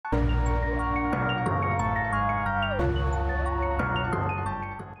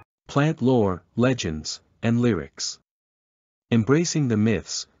Plant lore, legends, and lyrics. Embracing the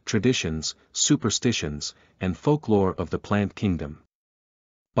myths, traditions, superstitions, and folklore of the plant kingdom.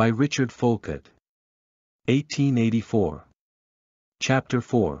 By Richard Folkard. 1884. Chapter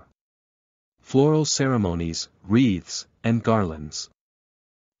 4. Floral Ceremonies, Wreaths, and Garlands.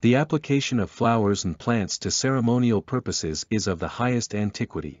 The application of flowers and plants to ceremonial purposes is of the highest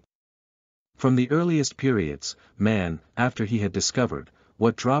antiquity. From the earliest periods, man, after he had discovered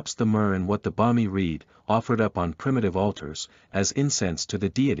what drops the myrrh and what the balmy reed, offered up on primitive altars, as incense to the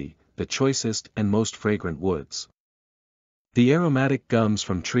deity, the choicest and most fragrant woods. The aromatic gums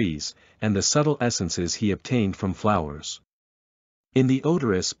from trees, and the subtle essences he obtained from flowers. In the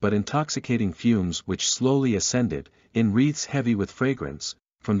odorous but intoxicating fumes which slowly ascended, in wreaths heavy with fragrance,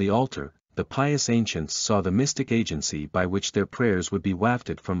 from the altar, the pious ancients saw the mystic agency by which their prayers would be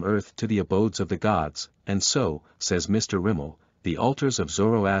wafted from earth to the abodes of the gods, and so, says Mr. Rimmel, the altars of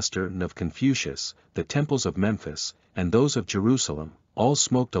Zoroaster and of Confucius, the temples of Memphis, and those of Jerusalem, all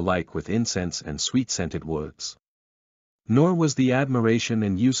smoked alike with incense and sweet-scented woods. Nor was the admiration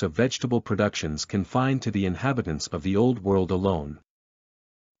and use of vegetable productions confined to the inhabitants of the Old World alone.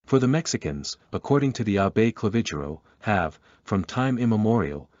 For the Mexicans, according to the Abbé Clavigero, have, from time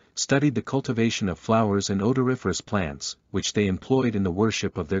immemorial, studied the cultivation of flowers and odoriferous plants, which they employed in the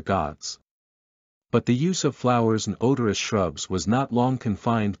worship of their gods. But the use of flowers and odorous shrubs was not long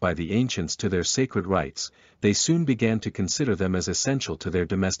confined by the ancients to their sacred rites, they soon began to consider them as essential to their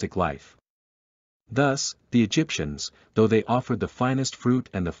domestic life. Thus, the Egyptians, though they offered the finest fruit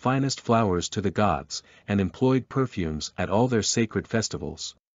and the finest flowers to the gods, and employed perfumes at all their sacred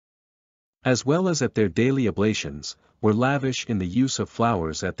festivals, as well as at their daily oblations, were lavish in the use of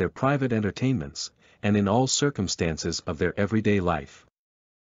flowers at their private entertainments, and in all circumstances of their everyday life.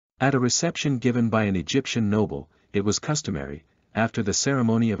 At a reception given by an Egyptian noble, it was customary, after the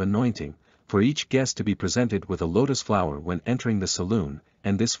ceremony of anointing, for each guest to be presented with a lotus flower when entering the saloon,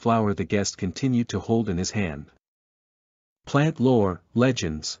 and this flower the guest continued to hold in his hand. Plant lore,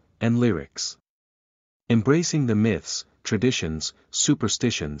 legends, and lyrics. Embracing the myths, traditions,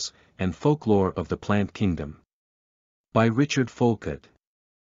 superstitions, and folklore of the plant kingdom. By Richard Folkard.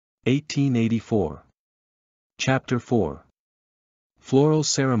 1884. Chapter 4. Floral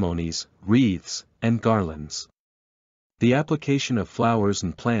Ceremonies, Wreaths, and Garlands. The application of flowers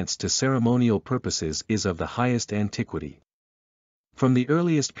and plants to ceremonial purposes is of the highest antiquity. From the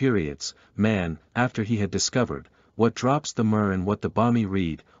earliest periods, man, after he had discovered what drops the myrrh and what the balmy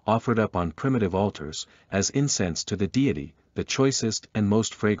reed, offered up on primitive altars, as incense to the deity, the choicest and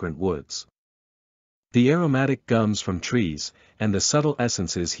most fragrant woods. The aromatic gums from trees, and the subtle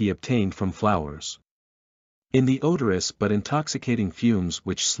essences he obtained from flowers. In the odorous but intoxicating fumes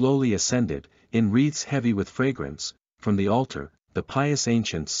which slowly ascended, in wreaths heavy with fragrance, from the altar, the pious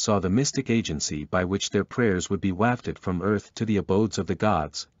ancients saw the mystic agency by which their prayers would be wafted from earth to the abodes of the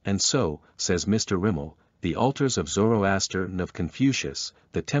gods, and so, says Mr. Rimmel, the altars of Zoroaster and of Confucius,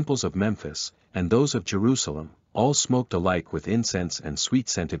 the temples of Memphis, and those of Jerusalem, all smoked alike with incense and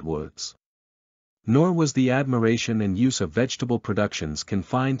sweet-scented woods. Nor was the admiration and use of vegetable productions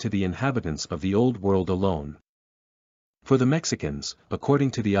confined to the inhabitants of the Old World alone. For the Mexicans,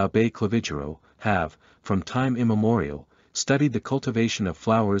 according to the Abbé Clavigero, have, from time immemorial, studied the cultivation of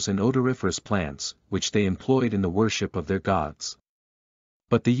flowers and odoriferous plants, which they employed in the worship of their gods.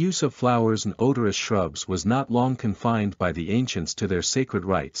 But the use of flowers and odorous shrubs was not long confined by the ancients to their sacred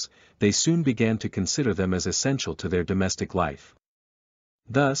rites, they soon began to consider them as essential to their domestic life.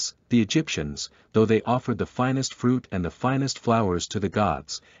 Thus, the Egyptians, though they offered the finest fruit and the finest flowers to the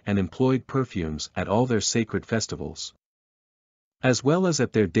gods, and employed perfumes at all their sacred festivals, as well as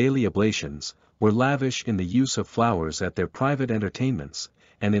at their daily oblations, were lavish in the use of flowers at their private entertainments,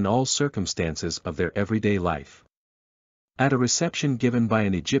 and in all circumstances of their everyday life. At a reception given by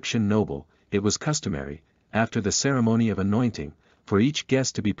an Egyptian noble, it was customary, after the ceremony of anointing, for each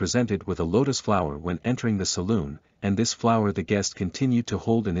guest to be presented with a lotus flower when entering the saloon, and this flower the guest continued to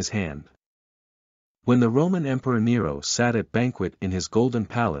hold in his hand. When the Roman Emperor Nero sat at banquet in his golden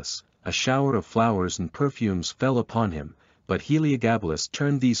palace, a shower of flowers and perfumes fell upon him, but Heliogabalus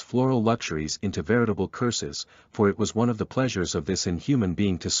turned these floral luxuries into veritable curses, for it was one of the pleasures of this inhuman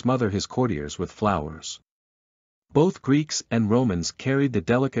being to smother his courtiers with flowers. Both Greeks and Romans carried the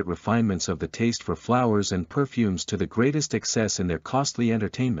delicate refinements of the taste for flowers and perfumes to the greatest excess in their costly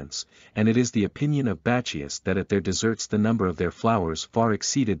entertainments, and it is the opinion of Bacchius that at their desserts the number of their flowers far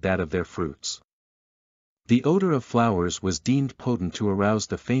exceeded that of their fruits. The odor of flowers was deemed potent to arouse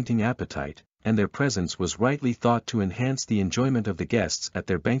the fainting appetite, and their presence was rightly thought to enhance the enjoyment of the guests at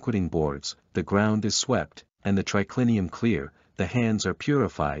their banqueting boards. The ground is swept, and the triclinium clear, the hands are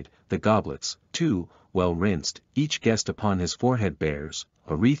purified, the goblets, too, well rinsed, each guest upon his forehead bears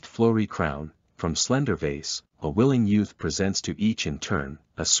a wreathed flowery crown, from slender vase, a willing youth presents to each in turn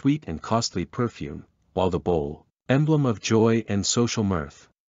a sweet and costly perfume, while the bowl, emblem of joy and social mirth,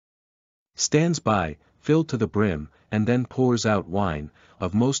 stands by, filled to the brim, and then pours out wine,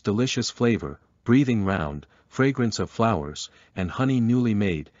 of most delicious flavor, breathing round, fragrance of flowers, and honey newly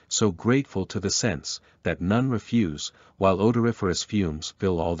made, so grateful to the sense, that none refuse, while odoriferous fumes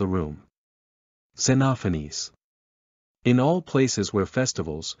fill all the room. Xenophanes. In all places where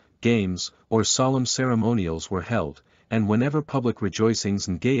festivals, games, or solemn ceremonials were held, and whenever public rejoicings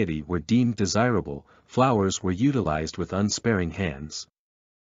and gaiety were deemed desirable, flowers were utilized with unsparing hands.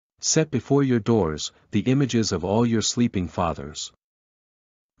 Set before your doors, the images of all your sleeping fathers.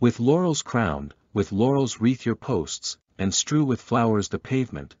 With laurels crowned, with laurels wreath your posts, and strew with flowers the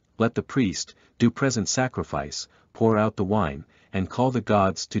pavement, let the priest, do present sacrifice, pour out the wine, and call the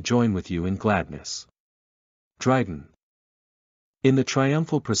gods to join with you in gladness. Dryden. In the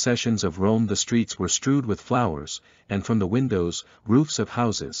triumphal processions of Rome the streets were strewed with flowers, and from the windows, roofs of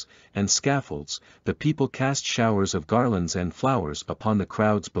houses, and scaffolds, the people cast showers of garlands and flowers upon the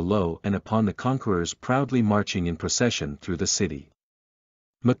crowds below and upon the conquerors proudly marching in procession through the city.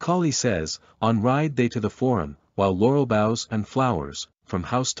 Macaulay says, on ride they to the forum, while laurel boughs and flowers, from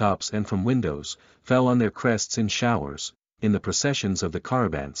housetops and from windows, fell on their crests in showers, in the processions of the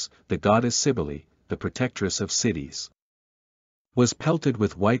Carabants, the goddess Cybele, the protectress of cities, was pelted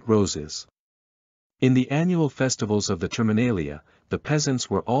with white roses. In the annual festivals of the Terminalia, the peasants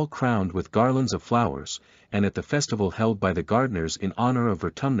were all crowned with garlands of flowers, and at the festival held by the gardeners in honor of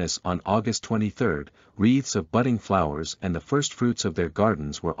Vertumnus on August 23, wreaths of budding flowers and the first fruits of their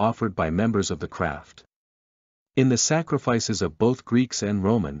gardens were offered by members of the craft. In the sacrifices of both Greeks and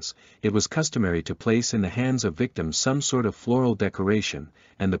Romans, it was customary to place in the hands of victims some sort of floral decoration,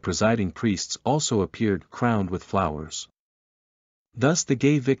 and the presiding priests also appeared crowned with flowers. Thus the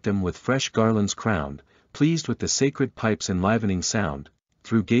gay victim with fresh garlands crowned, pleased with the sacred pipe's enlivening sound,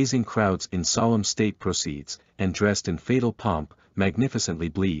 through gazing crowds in solemn state proceeds, and dressed in fatal pomp, magnificently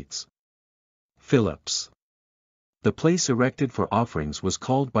bleeds. Phillips. The place erected for offerings was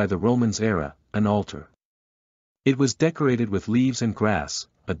called by the Romans era, an altar. It was decorated with leaves and grass,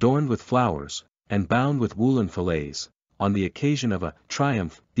 adorned with flowers, and bound with woolen fillets. On the occasion of a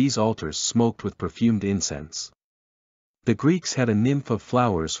triumph, these altars smoked with perfumed incense. The Greeks had a nymph of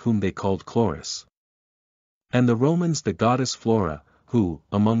flowers whom they called Chloris. And the Romans the goddess Flora, who,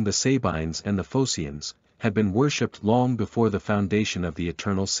 among the Sabines and the Phocians, had been worshipped long before the foundation of the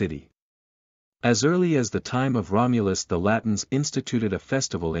eternal city. As early as the time of Romulus the Latins instituted a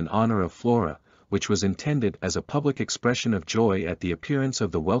festival in honor of Flora, which was intended as a public expression of joy at the appearance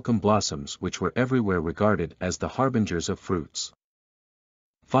of the welcome blossoms which were everywhere regarded as the harbingers of fruits.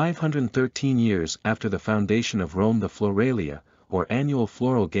 513 years after the foundation of Rome the Floralia, or annual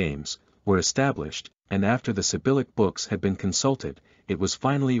floral games, were established, and after the Sibyllic books had been consulted, it was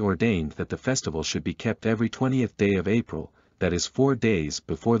finally ordained that the festival should be kept every 20th day of April, that is 4 days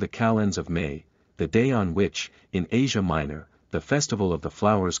before the Calends of May, the day on which, in Asia Minor, the festival of the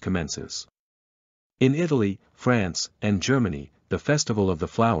flowers commences. In Italy, France, and Germany, the festival of the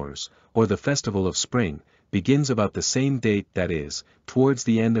flowers, or the festival of spring, begins about the same date, that is, towards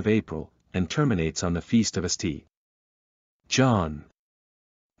the end of April, and terminates on the feast of St. John.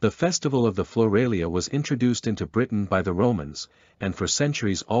 The festival of the Floralia was introduced into Britain by the Romans, and for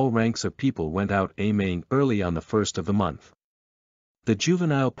centuries all ranks of people went out a-Maying early on the first of the month. The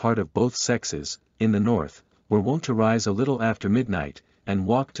juvenile part of both sexes, in the north, were wont to rise a little after midnight, and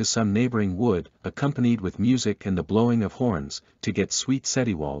walk to some neighboring wood, accompanied with music and the blowing of horns, to get sweet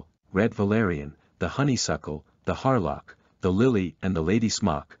settywall, red valerian, the honeysuckle, the harlock, the lily and the lady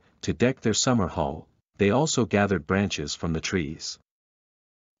smock, to deck their summer hall. They also gathered branches from the trees,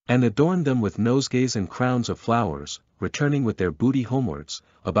 and adorned them with nosegays and crowns of flowers, returning with their booty homewards,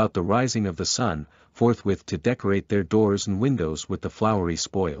 about the rising of the sun, forthwith to decorate their doors and windows with the flowery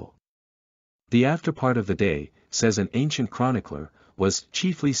spoil. The after part of the day, says an ancient chronicler, was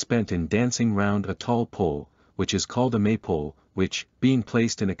chiefly spent in dancing round a tall pole, which is called a maypole, which, being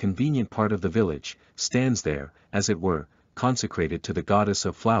placed in a convenient part of the village, stands there, as it were, consecrated to the goddess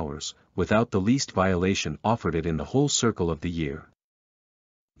of flowers, without the least violation offered it in the whole circle of the year.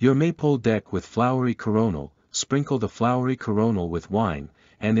 Your maypole deck with flowery coronal, sprinkle the flowery coronal with wine,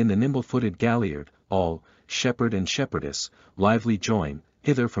 and in the nimble-footed galliard, all, shepherd and shepherdess, lively join,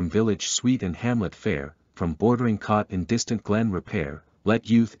 hither from village sweet and hamlet fair, from bordering cot in distant glen repair, let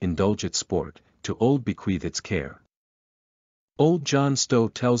youth indulge its sport, to old bequeath its care. Old John Stowe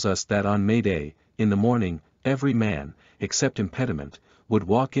tells us that on May Day, in the morning, every man, except impediment, would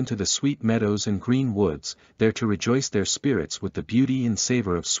walk into the sweet meadows and green woods, there to rejoice their spirits with the beauty and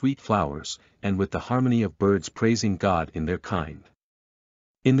savour of sweet flowers, and with the harmony of birds praising God in their kind.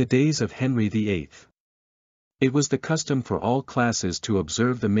 In the days of Henry VIII, it was the custom for all classes to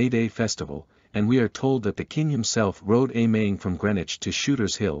observe the May Day festival, and we are told that the king himself rode a-Maying from Greenwich to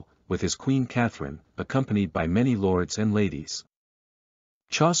Shooter's Hill, with his Queen Catherine, accompanied by many lords and ladies.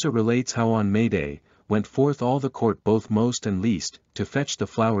 Chaucer relates how on May Day, went forth all the court both most and least, to fetch the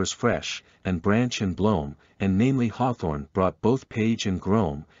flowers fresh, and branch and bloom, and namely hawthorn brought both page and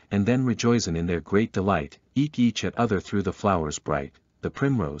groom, and then rejoicing in their great delight, eke each at other through the flowers bright, the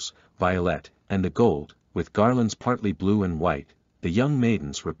primrose, violet, and the gold, with garlands partly blue and white, the young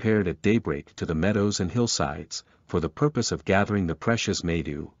maidens repaired at daybreak to the meadows and hillsides, for the purpose of gathering the precious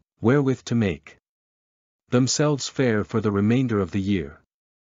May-dew, wherewith to make themselves fair for the remainder of the year.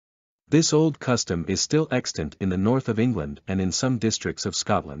 This old custom is still extant in the north of England and in some districts of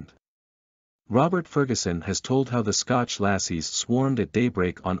Scotland. Robert Ferguson has told how the Scotch lassies swarmed at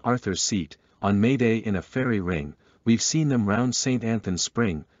daybreak on Arthur's Seat, on May Day in a fairy ring. We've seen them round St. Anthony's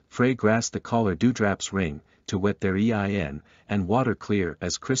spring, frae grass the collar dewdraps ring, to wet their ein, and water clear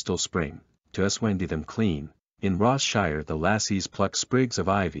as crystal spring, to uswendy them clean. In Ross shire the lassies pluck sprigs of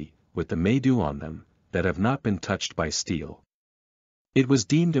ivy, with the May-dew on them, that have not been touched by steel. It was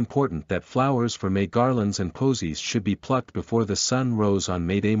deemed important that flowers for May garlands and posies should be plucked before the sun rose on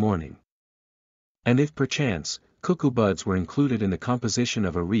May Day morning. And if perchance, cuckoo buds were included in the composition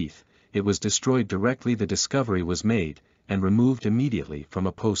of a wreath, it was destroyed directly the discovery was made, and removed immediately from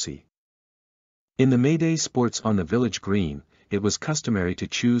a posy. In the May Day sports on the village green, it was customary to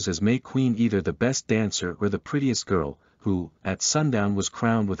choose as May Queen either the best dancer or the prettiest girl, who, at sundown was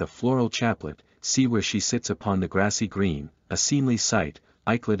crowned with a floral chaplet. See where she sits upon the grassy green, a seemly sight,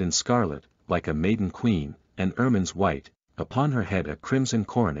 iclet in scarlet, like a maiden queen, and ermines white, upon her head a crimson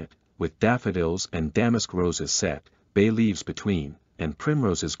coronet, with daffodils and damask roses set, bay leaves between, and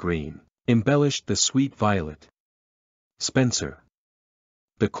primroses green, embellished the sweet violet. Spenser.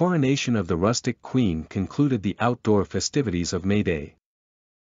 The coronation of the rustic queen concluded the outdoor festivities of May Day.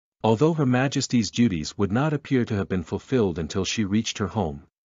 Although Her Majesty's duties would not appear to have been fulfilled until she reached her home.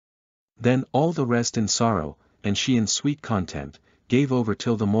 Then all the rest in sorrow, and she in sweet content, gave over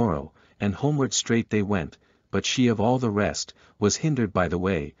till the morrow, and homeward straight they went, but she of all the rest, was hindered by the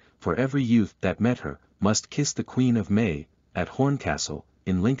way, for every youth that met her, must kiss the Queen of May. At Horncastle,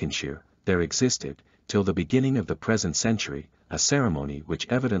 in Lincolnshire, there existed, till the beginning of the present century, a ceremony which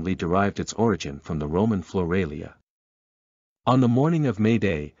evidently derived its origin from the Roman Floralia. On the morning of May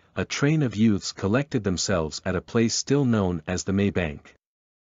Day, a train of youths collected themselves at a place still known as the May Bank.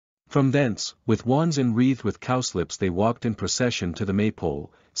 From thence, with wands and wreathed with cowslips they walked in procession to the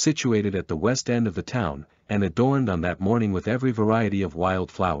Maypole, situated at the west end of the town, and adorned on that morning with every variety of wild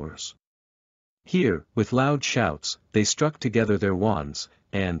flowers. Here, with loud shouts, they struck together their wands,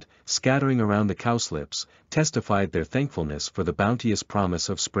 and, scattering around the cowslips, testified their thankfulness for the bounteous promise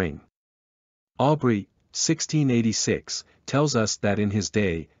of spring. Aubrey, 1686, tells us that in his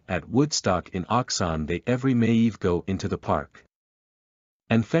day, at Woodstock in Oxon they every May Eve go into the park,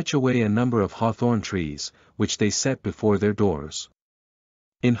 and fetch away a number of hawthorn trees, which they set before their doors.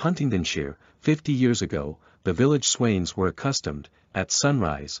 In Huntingdonshire, 50 years ago, the village swains were accustomed, at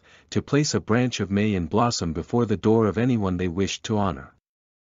sunrise, to place a branch of May in blossom before the door of anyone they wished to honor.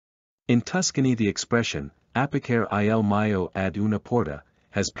 In Tuscany the expression, applicare il Maio ad una porta,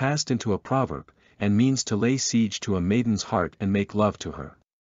 has passed into a proverb, and means to lay siege to a maiden's heart and make love to her.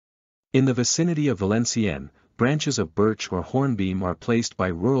 In the vicinity of Valenciennes, branches of birch or hornbeam are placed by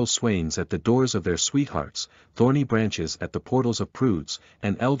rural swains at the doors of their sweethearts, thorny branches at the portals of prudes,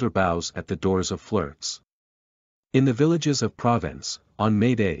 and elder boughs at the doors of flirts. In the villages of Provence, on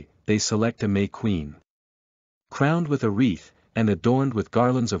May Day, they select a May Queen. Crowned with a wreath, and adorned with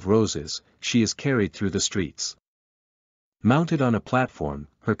garlands of roses, she is carried through the streets. Mounted on a platform,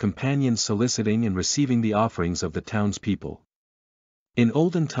 her companions soliciting and receiving the offerings of the townspeople. In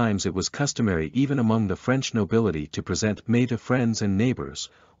olden times it was customary even among the French nobility to present May to friends and neighbors,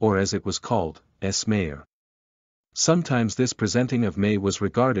 or as it was called, es Mayer. Sometimes this presenting of May was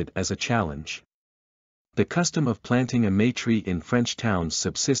regarded as a challenge. The custom of planting a May tree in French towns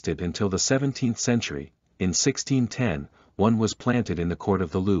subsisted until the 17th century. In 1610, one was planted in the court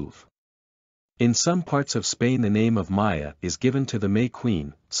of the Louvre. In some parts of Spain the name of Maya is given to the May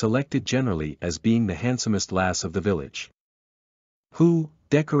Queen, selected generally as being the handsomest lass of the village, who,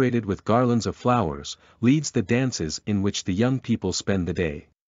 decorated with garlands of flowers, leads the dances in which the young people spend the day.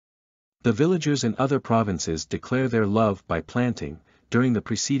 The villagers in other provinces declare their love by planting, during the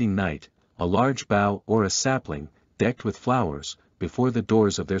preceding night, a large bough or a sapling, decked with flowers, before the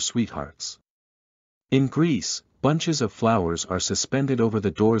doors of their sweethearts. In Greece, bunches of flowers are suspended over the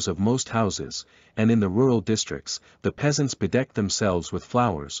doors of most houses, and in the rural districts, the peasants bedeck themselves with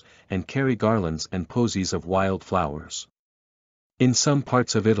flowers, and carry garlands and posies of wild flowers. In some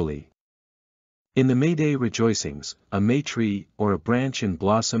parts of Italy, in the May Day rejoicings, a May tree, or a branch in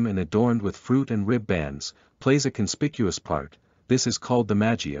blossom and adorned with fruit and rib bands, plays a conspicuous part. This is called the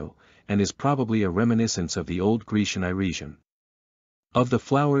Maggio, and is probably a reminiscence of the old Grecian Iresian. Of the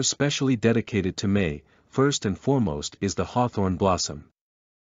flowers specially dedicated to May, first and foremost is the hawthorn blossom.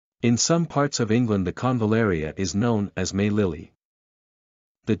 In some parts of England the convallaria is known as May lily.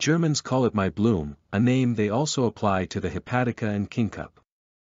 The Germans call it Maiblume, a name they also apply to the hepatica and kingcup.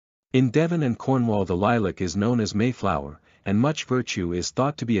 In Devon and Cornwall the lilac is known as Mayflower, and much virtue is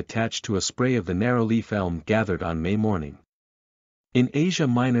thought to be attached to a spray of the narrow-leaf elm gathered on May morning. In Asia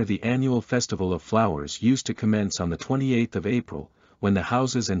Minor the annual festival of flowers used to commence on the 28th of April, when the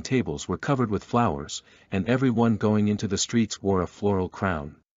houses and tables were covered with flowers, and everyone going into the streets wore a floral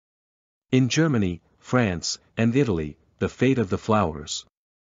crown. In Germany, France, and Italy, the fete of the flowers,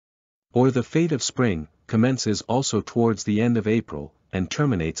 or the fete of spring, commences also towards the end of April, and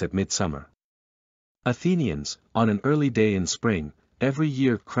terminates at midsummer. Athenians, on an early day in spring, every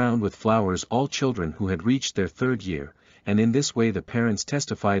year crowned with flowers all children who had reached their 3rd year, and in this way the parents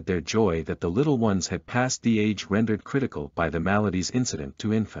testified their joy that the little ones had passed the age rendered critical by the maladies incident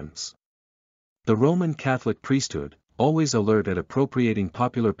to infants. The Roman Catholic priesthood, always alert at appropriating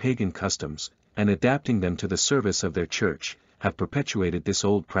popular pagan customs, and adapting them to the service of their church, have perpetuated this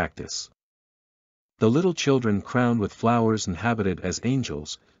old practice. The little children crowned with flowers and habited as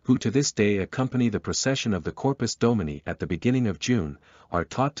angels, who to this day accompany the procession of the Corpus Domini at the beginning of June, are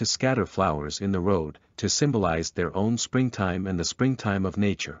taught to scatter flowers in the road, to symbolize their own springtime and the springtime of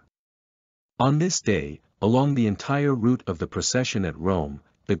nature. On this day, along the entire route of the procession at Rome,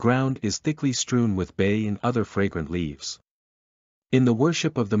 the ground is thickly strewn with bay and other fragrant leaves. In the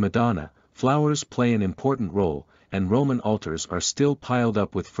worship of the Madonna, flowers play an important role, and Roman altars are still piled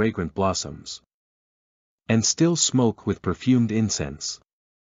up with fragrant blossoms, and still smoke with perfumed incense.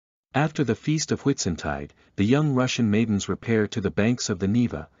 After the feast of Whitsuntide, the young Russian maidens repair to the banks of the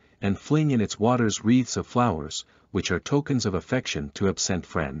Neva, and fling in its waters wreaths of flowers, which are tokens of affection to absent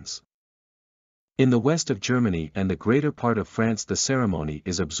friends. In the west of Germany and the greater part of France the ceremony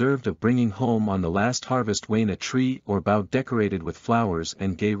is observed of bringing home on the last harvest wain a tree or bough decorated with flowers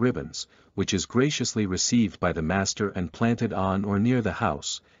and gay ribbons, which is graciously received by the master and planted on or near the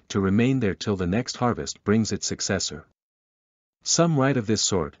house, to remain there till the next harvest brings its successor. Some rite of this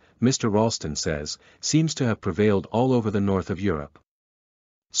sort, Mr. Ralston says, seems to have prevailed all over the north of Europe.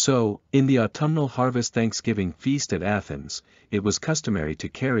 So, in the autumnal harvest Thanksgiving feast at Athens, it was customary to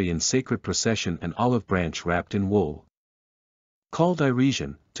carry in sacred procession an olive branch wrapped in wool, called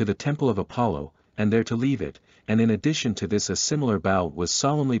Iresian, to the temple of Apollo, and there to leave it, and in addition to this a similar bough was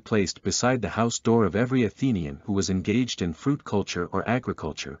solemnly placed beside the house door of every Athenian who was engaged in fruit culture or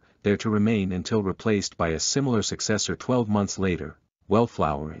agriculture, there to remain until replaced by a similar successor 12 months later,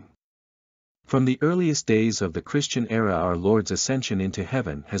 well-flowering. From the earliest days of the Christian era our Lord's ascension into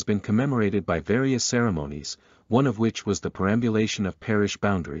heaven has been commemorated by various ceremonies, one of which was the perambulation of parish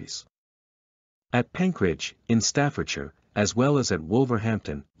boundaries. At Penkridge, in Staffordshire, as well as at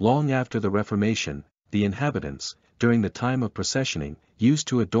Wolverhampton, long after the Reformation, the inhabitants, during the time of processioning, used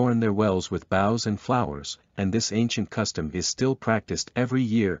to adorn their wells with boughs and flowers, and this ancient custom is still practiced every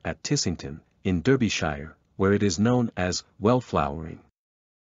year at Tissington, in Derbyshire, where it is known as well-flowering.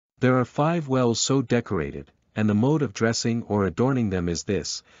 There are 5 wells so decorated, and the mode of dressing or adorning them is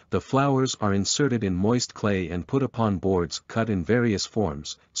this: the flowers are inserted in moist clay and put upon boards cut in various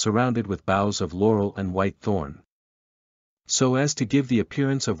forms, surrounded with boughs of laurel and white thorn, so as to give the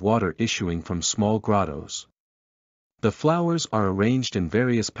appearance of water issuing from small grottos. The flowers are arranged in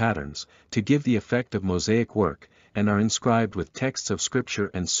various patterns, to give the effect of mosaic work, and are inscribed with texts of scripture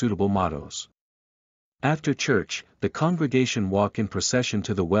and suitable mottos. After church, the congregation walk in procession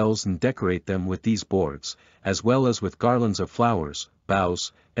to the wells and decorate them with these boards, as well as with garlands of flowers,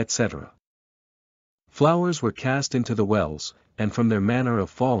 boughs, etc. Flowers were cast into the wells, and from their manner of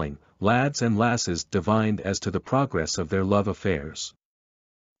falling, lads and lasses divined as to the progress of their love affairs.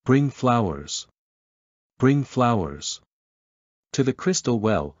 Bring flowers. Bring flowers. To the crystal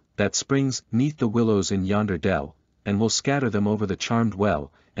well, that springs 'neath the willows in yonder dell, and we'll scatter them over the charmed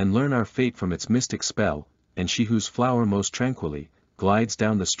well, and learn our fate from its mystic spell, and she whose flower most tranquilly glides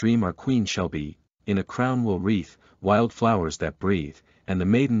down the stream our queen shall be, in a crown will wreath, wild flowers that breathe, and the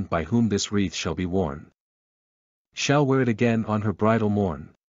maiden by whom this wreath shall be worn shall wear it again on her bridal morn.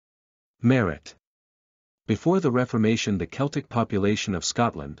 Merit. Before the Reformation, the Celtic population of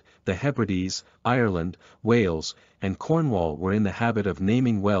Scotland, the Hebrides, Ireland, Wales, and Cornwall were in the habit of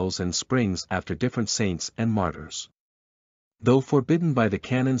naming wells and springs after different saints and martyrs. Though forbidden by the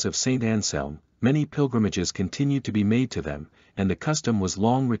canons of St. Anselm, many pilgrimages continued to be made to them, and the custom was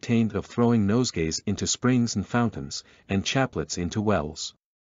long retained of throwing nosegays into springs and fountains, and chaplets into wells.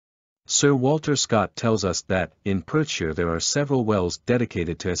 Sir Walter Scott tells us that, in Perthshire there are several wells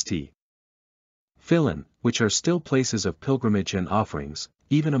dedicated to St. Fillan, which are still places of pilgrimage and offerings,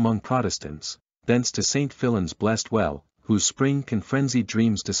 even among Protestants, thence to St. Fillan's blessed well, whose spring can frenzied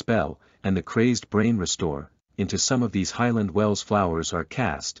dreams dispel, and the crazed brain restore. Into some of these Highland wells flowers are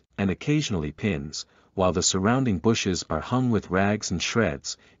cast, and occasionally pins, while the surrounding bushes are hung with rags and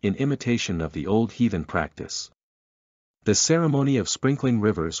shreds, in imitation of the old heathen practice. The ceremony of sprinkling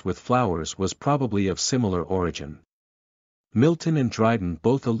rivers with flowers was probably of similar origin. Milton and Dryden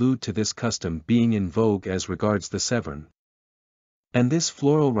both allude to this custom being in vogue as regards the Severn. And this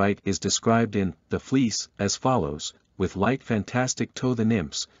floral rite is described in The Fleece as follows: with light fantastic toe the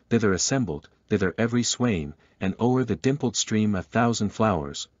nymphs, thither assembled, thither every swain, and o'er the dimpled stream 1,000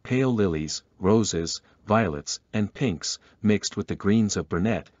 flowers, pale lilies, roses, violets, and pinks, mixed with the greens of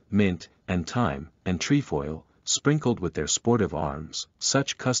burnet, mint, and thyme, and trefoil, sprinkled with their sportive arms.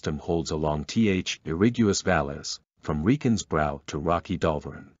 Such custom holds along th irriguous valles, from Wrekin's brow to rocky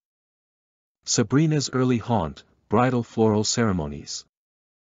Dolverin. Sabrina's early haunt, bridal floral ceremonies.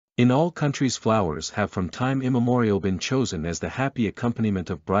 In all countries flowers have from time immemorial been chosen as the happy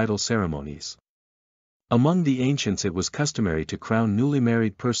accompaniment of bridal ceremonies. Among the ancients it was customary to crown newly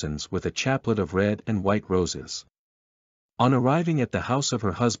married persons with a chaplet of red and white roses. On arriving at the house of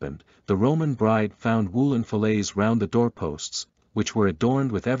her husband, the Roman bride found woolen fillets round the doorposts, which were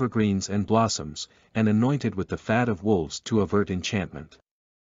adorned with evergreens and blossoms, and anointed with the fat of wolves to avert enchantment.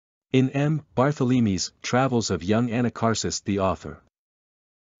 In M. Bartholomew's Travels of Young Anacharsis, the author,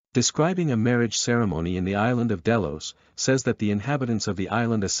 describing a marriage ceremony in the island of Delos, says that the inhabitants of the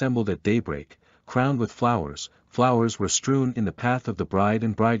island assembled at daybreak, crowned with flowers. Flowers were strewn in the path of the bride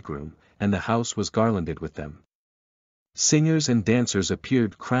and bridegroom, and the house was garlanded with them. Singers and dancers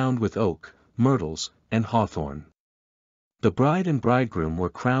appeared crowned with oak, myrtles, and hawthorn. The bride and bridegroom were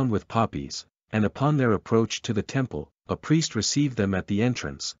crowned with poppies, and upon their approach to the temple, a priest received them at the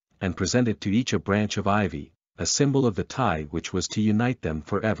entrance, and presented to each a branch of ivy, a symbol of the tie which was to unite them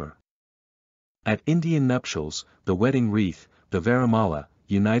forever. At Indian nuptials, the wedding wreath, the varamala,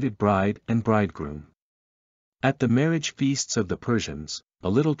 united bride and bridegroom. At the marriage feasts of the Persians, a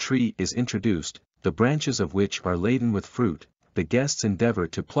little tree is introduced, the branches of which are laden with fruit. The guests endeavor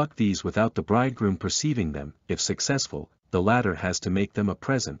to pluck these without the bridegroom perceiving them. If successful, the latter has to make them a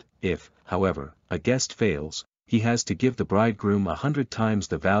present. If, however, a guest fails, he has to give the bridegroom 100 times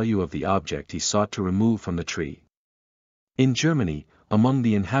the value of the object he sought to remove from the tree. In Germany, among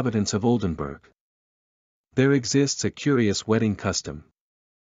the inhabitants of Oldenburg, there exists a curious wedding custom.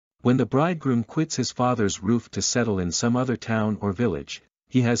 When the bridegroom quits his father's roof to settle in some other town or village,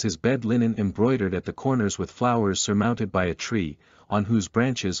 he has his bed linen embroidered at the corners with flowers surmounted by a tree, on whose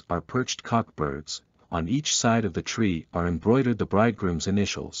branches are perched cock-birds. On each side of the tree are embroidered the bridegroom's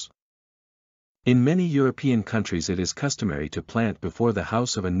initials. In many European countries it is customary to plant before the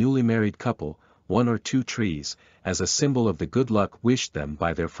house of a newly married couple, 1 or 2 trees, as a symbol of the good luck wished them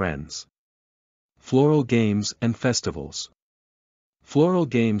by their friends. Floral games and festivals. Floral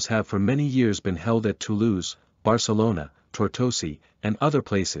games have for many years been held at Toulouse, Barcelona, Tortosa, and other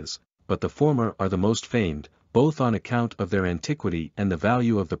places, but the former are the most famed, both on account of their antiquity and the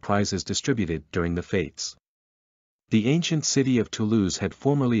value of the prizes distributed during the fêtes. The ancient city of Toulouse had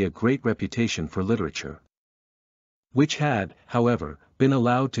formerly a great reputation for literature, which had, however, been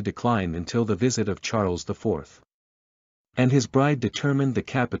allowed to decline until the visit of Charles IV. And his bride determined the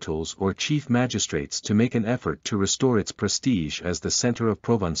capitals or chief magistrates to make an effort to restore its prestige as the center of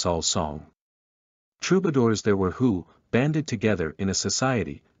Provençal song. Troubadours there were who, banded together in a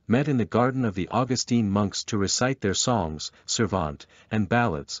society, met in the garden of the Augustine monks to recite their songs, servant, and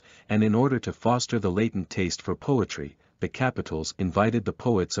ballads, and in order to foster the latent taste for poetry, the capitals invited the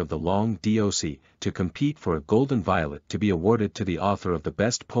poets of the Langue d'Oc to compete for a golden violet to be awarded to the author of the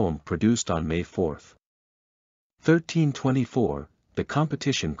best poem produced on May 4, 1324. The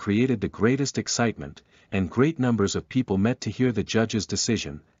competition created the greatest excitement, and great numbers of people met to hear the judge's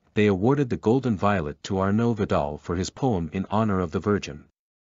decision. They awarded the golden violet to Arnaud Vidal for his poem in honor of the Virgin.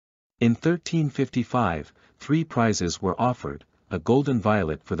 In 1355, 3 prizes were offered: a golden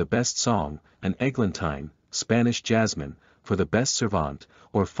violet for the best song, an eglantine, Spanish jasmine, for the best servant,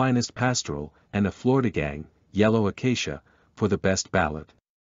 or finest pastoral, and a fleur de gang, yellow acacia, for the best ballad.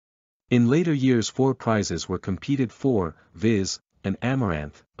 In later years 4 prizes were competed for, viz., an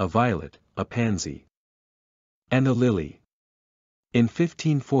amaranth, a violet, a pansy, and a lily. In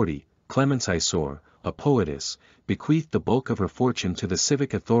 1540, Clemence Isor, a poetess, bequeathed the bulk of her fortune to the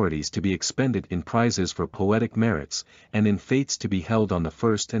civic authorities to be expended in prizes for poetic merits, and in fêtes to be held on the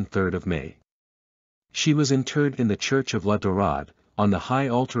 1st and 3rd of May. She was interred in the church of La Dorade, on the high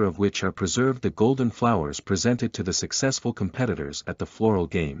altar of which are preserved the golden flowers presented to the successful competitors at the Floral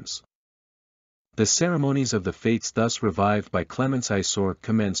Games. The ceremonies of the fêtes thus revived by Clemence Isor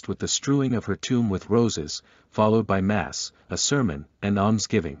commenced with the strewing of her tomb with roses, followed by Mass, a sermon, and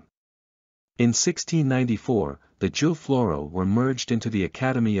almsgiving. In 1694, the Jeux Floraux were merged into the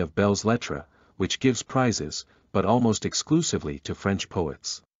Académie of Belles Lettres, which gives prizes, but almost exclusively to French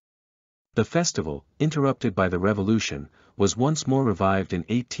poets. The festival, interrupted by the Revolution, was once more revived in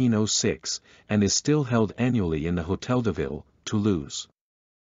 1806, and is still held annually in the Hôtel de Ville, Toulouse.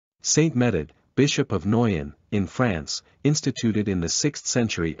 Saint Médard, Bishop of Noyon, in France, instituted in the 6th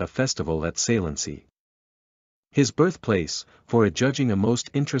century a festival at Salency. His birthplace, for adjudging a most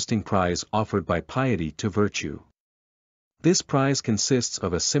interesting prize offered by piety to virtue. This prize consists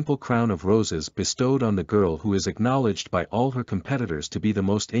of a simple crown of roses bestowed on the girl who is acknowledged by all her competitors to be the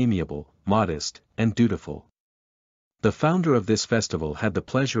most amiable, modest, and dutiful. The founder of this festival had the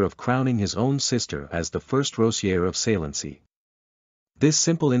pleasure of crowning his own sister as the first Rosière of Salency. This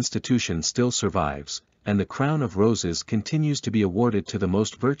simple institution still survives, and the crown of roses continues to be awarded to the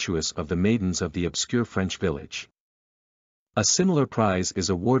most virtuous of the maidens of the obscure French village. A similar prize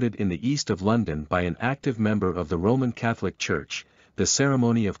is awarded in the east of London by an active member of the Roman Catholic Church, the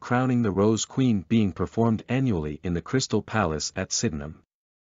ceremony of crowning the Rose Queen being performed annually in the Crystal Palace at Sydenham.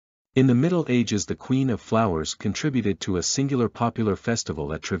 In the Middle Ages the Queen of Flowers contributed to a singular popular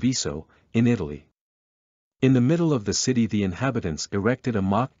festival at Treviso, in Italy. In the middle of the city the inhabitants erected a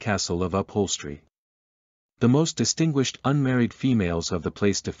mock castle of upholstery. The most distinguished unmarried females of the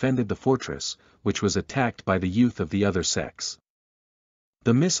place defended the fortress, which was attacked by the youth of the other sex.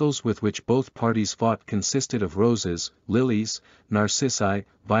 The missiles with which both parties fought consisted of roses, lilies, narcissi,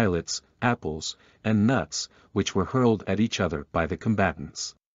 violets, apples, and nuts, which were hurled at each other by the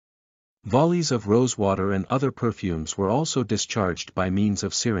combatants. Volleys of rosewater and other perfumes were also discharged by means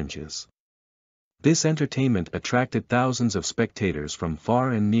of syringes. This entertainment attracted thousands of spectators from far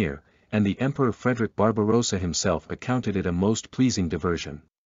and near, and the Emperor Frederick Barbarossa himself accounted it a most pleasing diversion.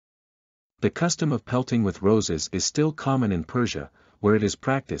 The custom of pelting with roses is still common in Persia, where it is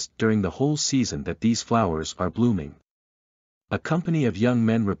practiced during the whole season that these flowers are blooming. A company of young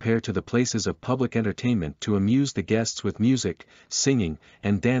men repair to the places of public entertainment to amuse the guests with music, singing,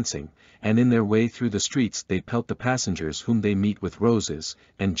 and dancing, and in their way through the streets they pelt the passengers whom they meet with roses,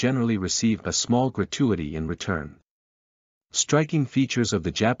 and generally receive a small gratuity in return. Striking features of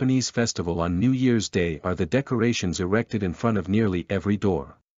the Japanese festival on New Year's Day are the decorations erected in front of nearly every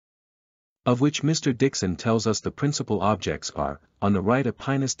door, of which Mr. Dixon tells us the principal objects are, on the right a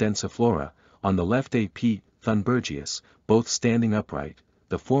Pinus densiflora, on the left a P. thunbergius, both standing upright.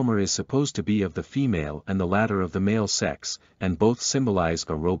 The former is supposed to be of the female and the latter of the male sex, and both symbolize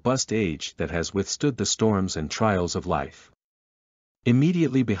a robust age that has withstood the storms and trials of life.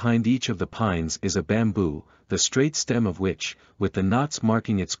 Immediately behind each of the pines is a bamboo, the straight stem of which, with the knots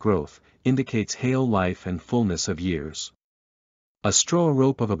marking its growth, indicates hale life and fullness of years. A straw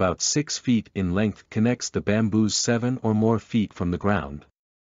rope of about 6 feet in length connects the bamboos 7 or more feet from the ground,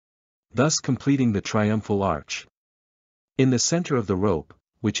 thus completing the triumphal arch. In the center of the rope,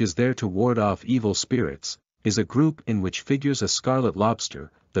 which is there to ward off evil spirits, is a group in which figures a scarlet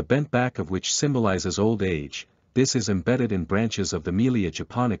lobster, the bent back of which symbolizes old age. This is embedded in branches of the Melia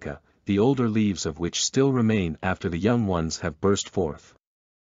japonica, the older leaves of which still remain after the young ones have burst forth.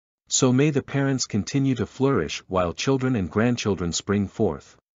 So may the parents continue to flourish while children and grandchildren spring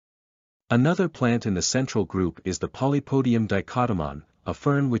forth. Another plant in the central group is the Polypodium dichotomon, a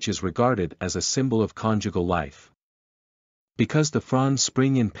fern which is regarded as a symbol of conjugal life, because the fronds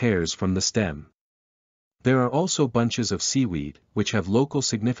spring in pairs from the stem. There are also bunches of seaweed, which have local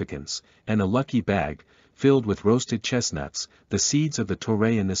significance, and a lucky bag, filled with roasted chestnuts, the seeds of the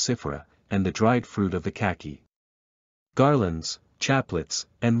Torreya nicifera, and the dried fruit of the kaki. Garlands, chaplets,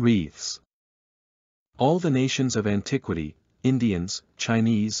 and wreaths. All the nations of antiquity, Indians,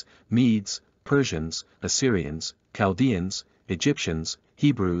 Chinese, Medes, Persians, Assyrians, Chaldeans, Egyptians,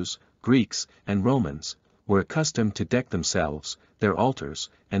 Hebrews, Greeks, and Romans, were accustomed to deck themselves, their altars,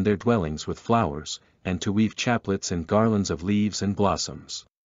 and their dwellings with flowers, and to weave chaplets and garlands of leaves and blossoms.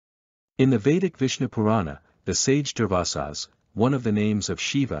 In the Vedic Vishnu Purana, the sage Durvasas, one of the names of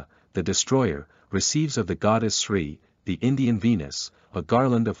Shiva, the destroyer, receives of the goddess Sri, the Indian Venus, a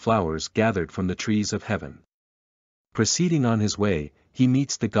garland of flowers gathered from the trees of heaven. Proceeding on his way, he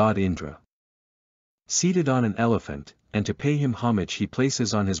meets the god Indra. Seated on an elephant, and to pay him homage he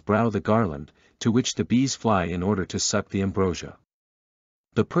places on his brow the garland, to which the bees fly in order to suck the ambrosia.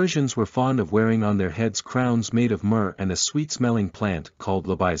 The Persians were fond of wearing on their heads crowns made of myrrh and a sweet-smelling plant called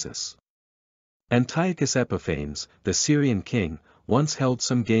labisus. Antiochus Epiphanes, the Syrian king, once held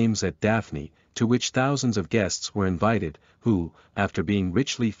some games at Daphne, to which thousands of guests were invited, who, after being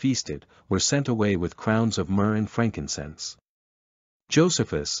richly feasted, were sent away with crowns of myrrh and frankincense.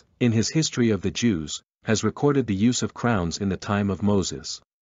 Josephus, in his History of the Jews, has recorded the use of crowns in the time of Moses.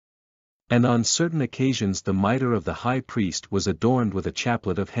 And on certain occasions the mitre of the high priest was adorned with a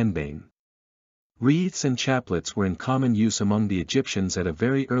chaplet of henbane. Wreaths and chaplets were in common use among the Egyptians at a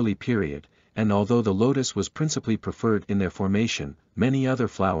very early period, and although the lotus was principally preferred in their formation, many other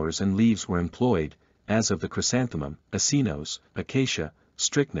flowers and leaves were employed, as of the chrysanthemum, acenos, acacia,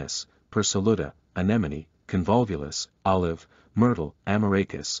 strychnus, persoluta, anemone, convolvulus, olive, myrtle,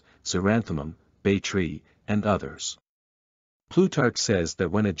 amaracus, xeranthemum, bay tree, and others. Plutarch says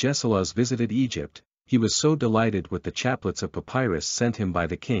that when Agesilaus visited Egypt, he was so delighted with the chaplets of papyrus sent him by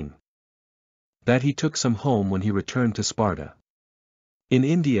the king, that he took some home when he returned to Sparta. In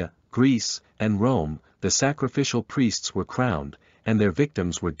India, Greece, and Rome, the sacrificial priests were crowned, and their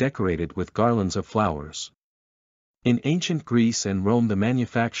victims were decorated with garlands of flowers. In ancient Greece and Rome the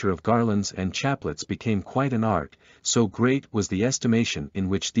manufacture of garlands and chaplets became quite an art, so great was the estimation in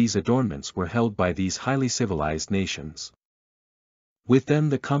which these adornments were held by these highly civilized nations. With them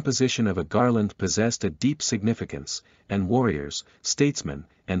the composition of a garland possessed a deep significance, and warriors, statesmen,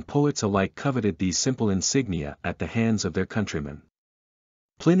 and poets alike coveted these simple insignia at the hands of their countrymen.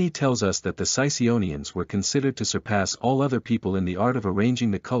 Pliny tells us that the Sicyonians were considered to surpass all other people in the art of arranging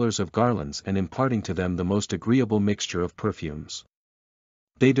the colors of garlands and imparting to them the most agreeable mixture of perfumes.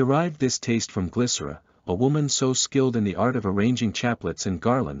 They derived this taste from Glycera, a woman so skilled in the art of arranging chaplets and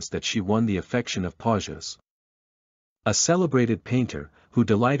garlands that she won the affection of Pausias, a celebrated painter, who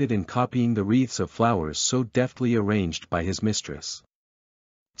delighted in copying the wreaths of flowers so deftly arranged by his mistress.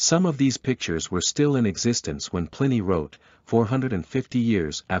 Some of these pictures were still in existence when Pliny wrote, 450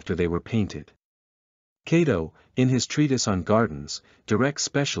 years after they were painted. Cato, in his treatise on gardens, directs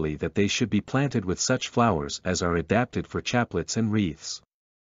specially that they should be planted with such flowers as are adapted for chaplets and wreaths.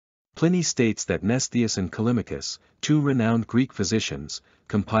 Pliny states that Mnestheus and Callimachus, two renowned Greek physicians,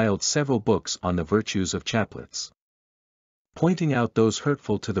 compiled several books on the virtues of chaplets, pointing out those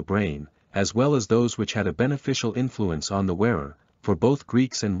hurtful to the brain, as well as those which had a beneficial influence on the wearer, for both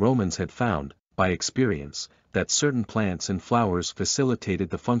Greeks and Romans had found, by experience, that certain plants and flowers facilitated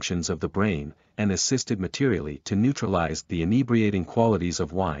the functions of the brain, and assisted materially to neutralize the inebriating qualities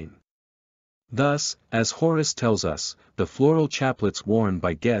of wine. Thus, as Horace tells us, the floral chaplets worn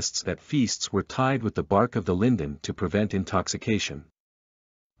by guests at feasts were tied with the bark of the linden to prevent intoxication.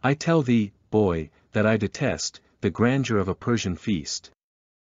 I tell thee, boy, that I detest the grandeur of a Persian feast.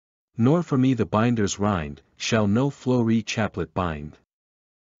 Nor for me the binder's rind shall no flowery chaplet bind.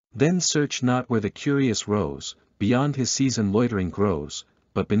 Then search not where the curious rose, beyond his season loitering grows,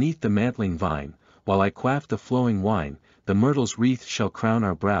 but beneath the mantling vine, while I quaff the flowing wine, the myrtle's wreath shall crown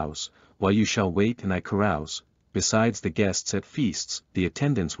our brows, while you shall wait and I carouse. Besides the guests at feasts, the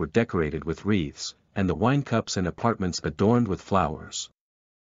attendants were decorated with wreaths, and the wine cups and apartments adorned with flowers.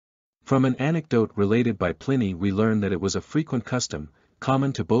 From an anecdote related by Pliny we learn that it was a frequent custom,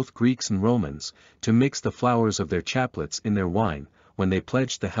 common to both Greeks and Romans, to mix the flowers of their chaplets in their wine, when they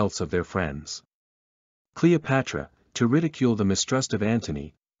pledged the healths of their friends. Cleopatra, to ridicule the mistrust of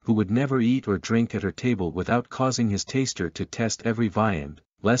Antony, who would never eat or drink at her table without causing his taster to test every viand,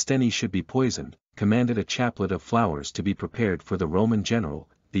 lest any should be poisoned, commanded a chaplet of flowers to be prepared for the Roman general,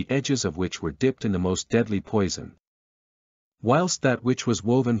 the edges of which were dipped in the most deadly poison, whilst that which was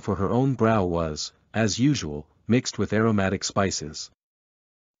woven for her own brow was, as usual, mixed with aromatic spices.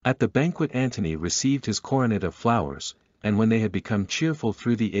 At the banquet Antony received his coronet of flowers, and when they had become cheerful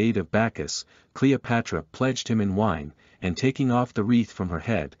through the aid of Bacchus, Cleopatra pledged him in wine, and taking off the wreath from her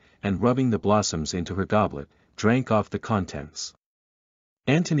head, and rubbing the blossoms into her goblet, drank off the contents.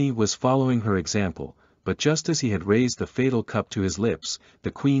 Antony was following her example, but just as he had raised the fatal cup to his lips, the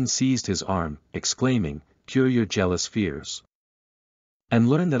queen seized his arm, exclaiming, "Cure your jealous fears, and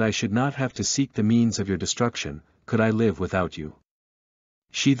learn that I should not have to seek the means of your destruction, could I live without you."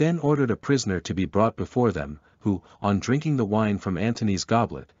 She then ordered a prisoner to be brought before them, who, on drinking the wine from Antony's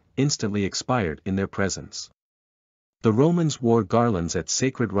goblet, instantly expired in their presence. The Romans wore garlands at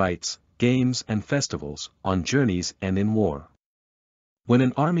sacred rites, games and festivals, on journeys and in war. When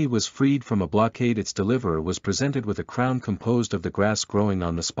an army was freed from a blockade, its deliverer was presented with a crown composed of the grass growing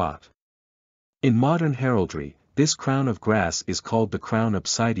on the spot. In modern heraldry, this crown of grass is called the crown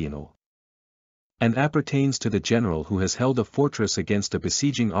obsidional, and appertains to the general who has held a fortress against a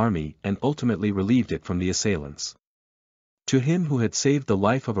besieging army and ultimately relieved it from the assailants. To him who had saved the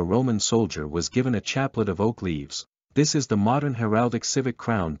life of a Roman soldier was given a chaplet of oak leaves. This is the modern heraldic civic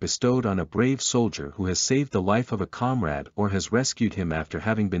crown bestowed on a brave soldier who has saved the life of a comrade or has rescued him after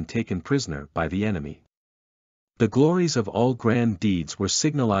having been taken prisoner by the enemy. The glories of all grand deeds were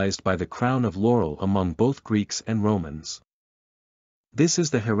signalized by the crown of laurel among both Greeks and Romans. This is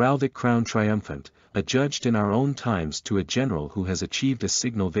the heraldic crown triumphant, adjudged in our own times to a general who has achieved a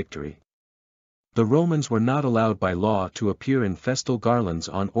signal victory. The Romans were not allowed by law to appear in festal garlands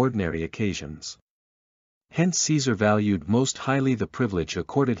on ordinary occasions. Hence Caesar valued most highly the privilege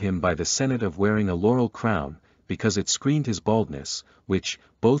accorded him by the Senate of wearing a laurel crown, because it screened his baldness, which,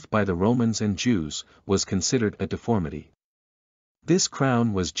 both by the Romans and Jews, was considered a deformity. This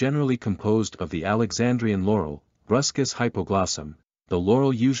crown was generally composed of the Alexandrian laurel, Ruscus hypoglossum, the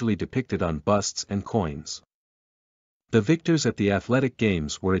laurel usually depicted on busts and coins. The victors at the athletic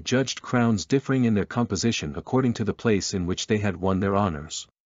games were adjudged crowns differing in their composition according to the place in which they had won their honors.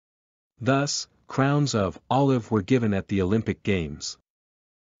 Thus, crowns of olive were given at the Olympic Games.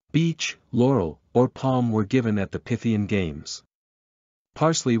 Beech, laurel, or palm were given at the Pythian Games.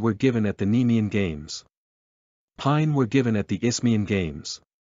 Parsley were given at the Nemean Games. Pine were given at the Isthmian Games.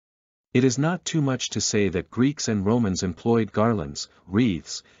 It is not too much to say that Greeks and Romans employed garlands,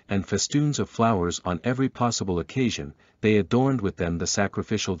 wreaths, and festoons of flowers on every possible occasion. They adorned with them the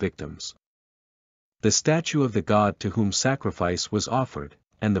sacrificial victims, the statue of the god to whom sacrifice was offered,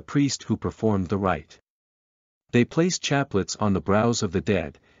 and the priest who performed the rite. They placed chaplets on the brows of the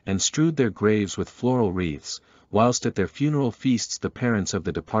dead, and strewed their graves with floral wreaths, whilst at their funeral feasts the parents of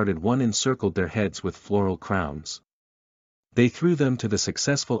the departed one encircled their heads with floral crowns. They threw them to the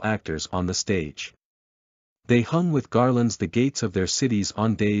successful actors on the stage. They hung with garlands the gates of their cities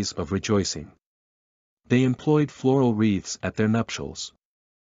on days of rejoicing. They employed floral wreaths at their nuptials.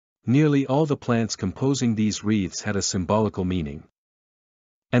 Nearly all the plants composing these wreaths had a symbolical meaning,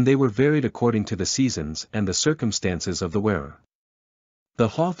 and they were varied according to the seasons and the circumstances of the wearer. The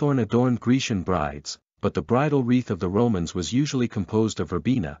hawthorn adorned Grecian brides, but the bridal wreath of the Romans was usually composed of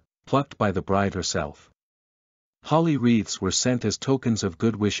verbena, plucked by the bride herself. Holly wreaths were sent as tokens of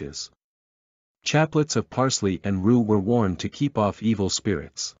good wishes. Chaplets of parsley and rue were worn to keep off evil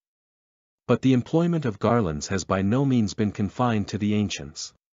spirits. But the employment of garlands has by no means been confined to the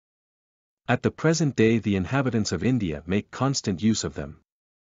ancients. At the present day the inhabitants of India make constant use of them.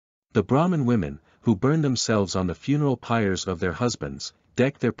 The Brahmin women, who burn themselves on the funeral pyres of their husbands,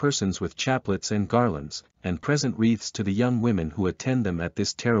 deck their persons with chaplets and garlands, and present wreaths to the young women who attend them at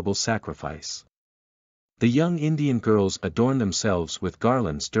this terrible sacrifice. The young Indian girls adorn themselves with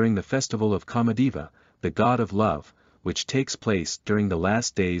garlands during the festival of Kamadeva, the god of love, which takes place during the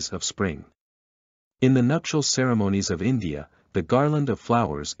last days of spring. In the nuptial ceremonies of India, the garland of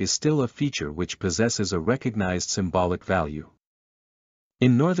flowers is still a feature which possesses a recognized symbolic value.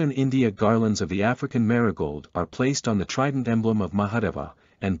 In northern India, garlands of the African marigold are placed on the trident emblem of Mahadeva,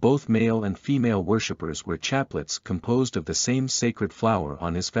 and both male and female worshippers wear chaplets composed of the same sacred flower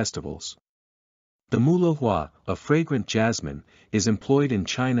on his festivals. The mulohua, a fragrant jasmine, is employed in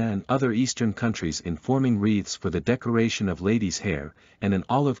China and other Eastern countries in forming wreaths for the decoration of ladies' hair, and an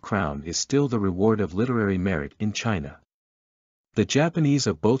olive crown is still the reward of literary merit in China. The Japanese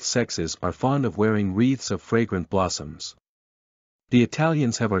of both sexes are fond of wearing wreaths of fragrant blossoms. The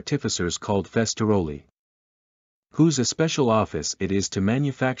Italians have artificers called festaroli, whose especial office it is to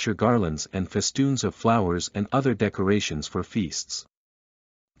manufacture garlands and festoons of flowers and other decorations for feasts.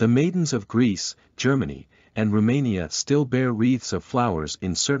 The maidens of Greece, Germany, and Romania still bear wreaths of flowers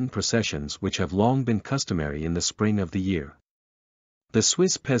in certain processions which have long been customary in the spring of the year. The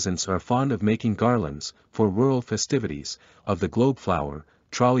Swiss peasants are fond of making garlands, for rural festivities, of the globe flower,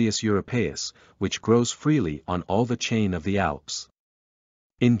 Trallius europaeus, which grows freely on all the chain of the Alps.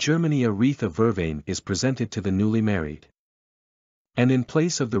 In Germany a wreath of vervain is presented to the newly married. And in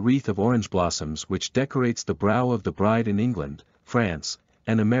place of the wreath of orange blossoms which decorates the brow of the bride in England, France,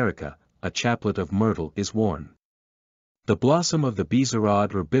 and America, a chaplet of myrtle is worn. The blossom of the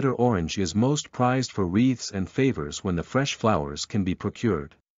beezerod or bitter orange is most prized for wreaths and favors when the fresh flowers can be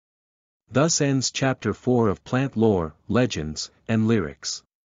procured. Thus ends Chapter 4 of Plant Lore, Legends, and Lyrics.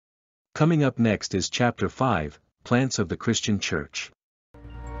 Coming up next is Chapter 5, Plants of the Christian Church.